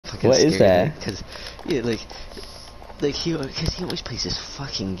fucking What is scared me, that? because, yeah, like he always plays this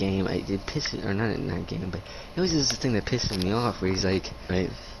fucking game. It pisses, or not game, but he always does this thing that pisses me off, where he's like,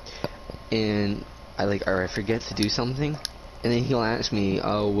 right, and or I forget to do something, and then he'll ask me,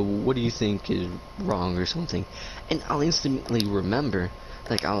 oh, well, what do you think is wrong or something, and I'll instantly remember,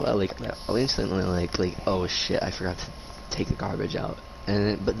 I'll instantly oh shit, I forgot to take the garbage out,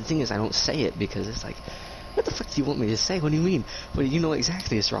 but the thing is, I don't say it because it's like, what the fuck do you want me to say? What do you mean? Well, you know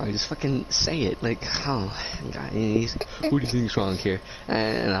exactly it's wrong. Just fucking say it. Like, oh, God, and he's, what do you think's wrong here?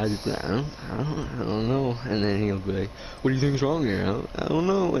 And I just, I don't know. And then he'll be like, what do you think's wrong here? I don't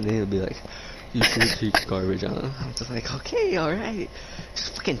know. And then he'll be like, you should take the garbage out. I'm just like, okay, alright.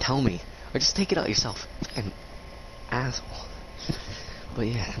 Just fucking tell me. Or just take it out yourself. Fucking asshole. But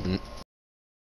yeah.